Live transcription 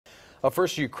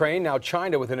First Ukraine, now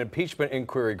China with an impeachment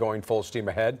inquiry going full steam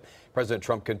ahead. President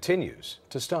Trump continues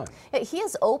to stun. He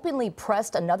has openly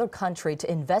pressed another country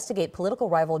to investigate political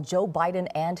rival Joe Biden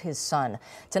and his son.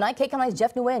 Tonight, KCAL's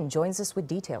Jeff Nguyen joins us with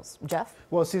details. Jeff?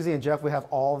 Well, Susie and Jeff, we have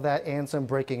all of that and some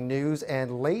breaking news.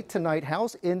 And late tonight,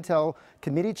 House Intel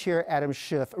Committee Chair Adam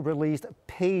Schiff released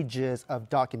pages of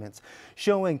documents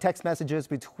showing text messages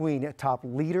between top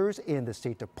leaders in the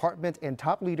State Department and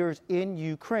top leaders in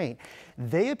Ukraine.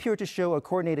 They appear to show a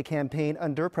coordinated campaign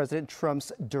under President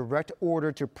Trump's direct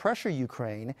order to pressure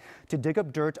Ukraine to dig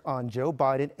up dirt on Joe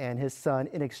Biden and his son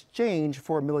in exchange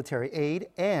for military aid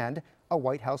and a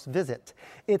White House visit.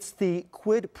 It's the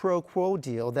quid pro quo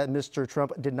deal that Mr.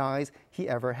 Trump denies he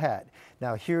ever had.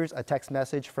 Now, here's a text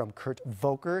message from Kurt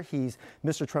Volker. He's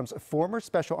Mr. Trump's former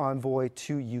special envoy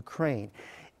to Ukraine.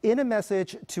 In a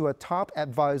message to a top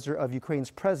advisor of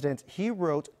Ukraine's president, he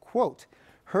wrote, quote,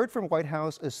 "Heard from White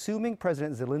House, assuming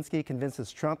President Zelensky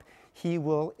convinces Trump he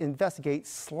will investigate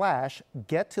 /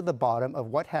 get to the bottom of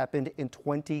what happened in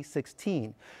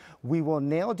 2016. We will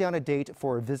nail down a date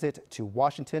for a visit to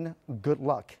Washington. Good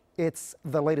luck." It's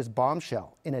the latest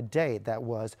bombshell in a day that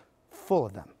was full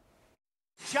of them.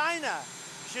 China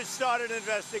should start an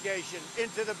investigation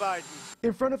into the Bidens.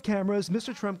 In front of cameras,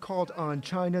 Mr. Trump called on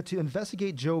China to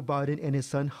investigate Joe Biden and his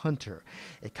son Hunter.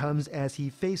 It comes as he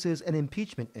faces an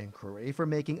impeachment inquiry for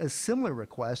making a similar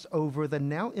request over the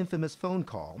now infamous phone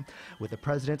call with the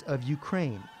president of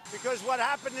Ukraine. Because what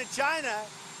happened in China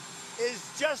is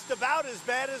just about as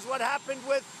bad as what happened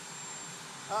with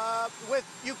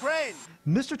Ukraine.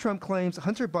 Mr. Trump claims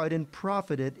Hunter Biden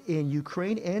profited in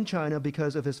Ukraine and China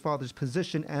because of his father's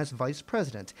position as vice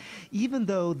president, even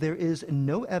though there is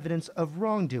no evidence of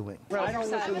wrongdoing. I don't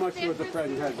listen much to what the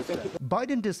president has to say.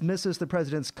 Biden dismisses the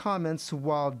president's comments,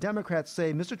 while Democrats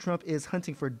say Mr. Trump is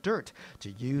hunting for dirt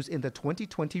to use in the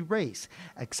 2020 race.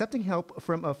 Accepting help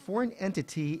from a foreign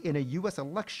entity in a U.S.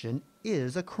 election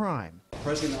is a crime. The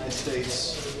President of the United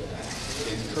States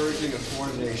encouraging a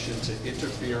foreign nation to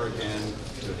interfere again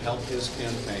to help his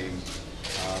campaign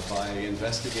by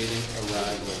investigating a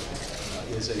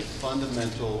rival is a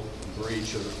fundamental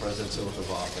breach of the president's oath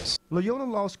of office. Loyola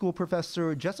Law School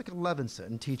professor Jessica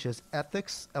Levinson teaches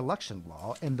ethics, election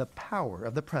law, and the power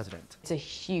of the president. It's a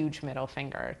huge middle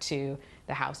finger to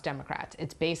the House Democrats.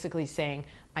 It's basically saying,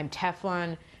 I'm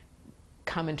Teflon,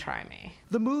 come and try me.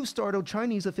 The move startled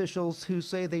Chinese officials who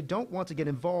say they don't want to get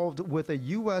involved with a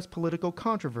U.S. political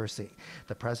controversy.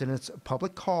 The president's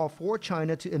public call for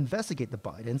China to investigate the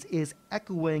Bidens is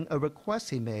echoing a request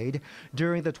he made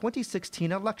during the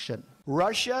 2016 election.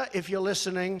 Russia, if you're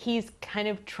listening. He's kind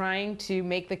of trying to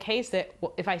make the case that,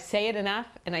 well, if I say it enough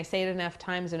and I say it enough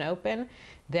times in open,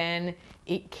 then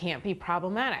it can't be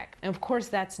problematic. And of course,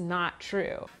 that's not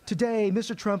true. Today,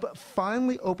 Mr. Trump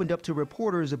finally opened up to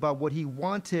reporters about what he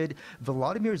wanted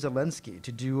Volodymyr Zelensky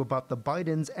to do about the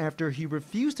Bidens after he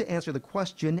refused to answer the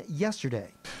question yesterday.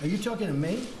 Are you talking to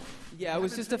me? Yeah, it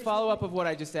was just a follow-up of what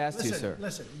I just asked you, sir.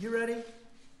 Listen, you ready?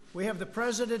 We have the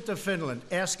president of Finland.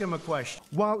 Ask him a question.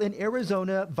 While in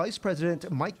Arizona, Vice President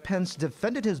Mike Pence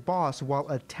defended his boss while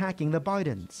attacking the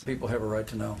Bidens. People have a right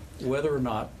to know whether or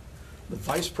not the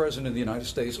Vice President of the United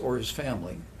States or his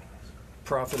family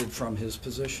profited from his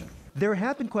position. There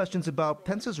have been questions about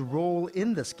Pence's role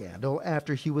in the scandal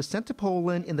after he was sent to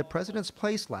Poland in the president's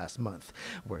place last month,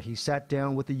 where he sat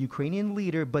down with the Ukrainian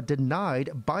leader but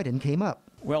denied Biden came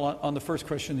up. Well, on the first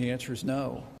question, the answer is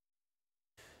no.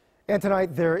 And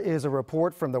tonight, there is a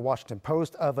report from the Washington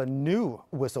Post of a new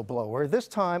whistleblower. This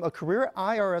time, a career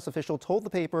IRS official told the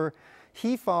paper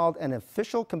he filed an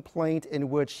official complaint in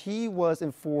which he was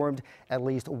informed at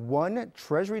least one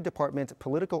Treasury Department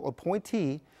political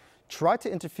appointee tried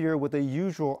to interfere with the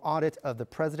usual audit of the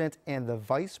president and the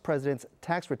vice president's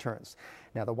tax returns.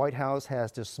 Now, the White House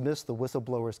has dismissed the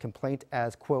whistleblower's complaint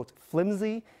as, quote,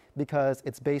 flimsy because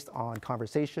it's based on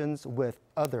conversations with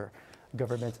other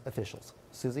government officials.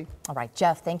 Susie? All right,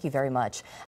 Jeff, thank you very much.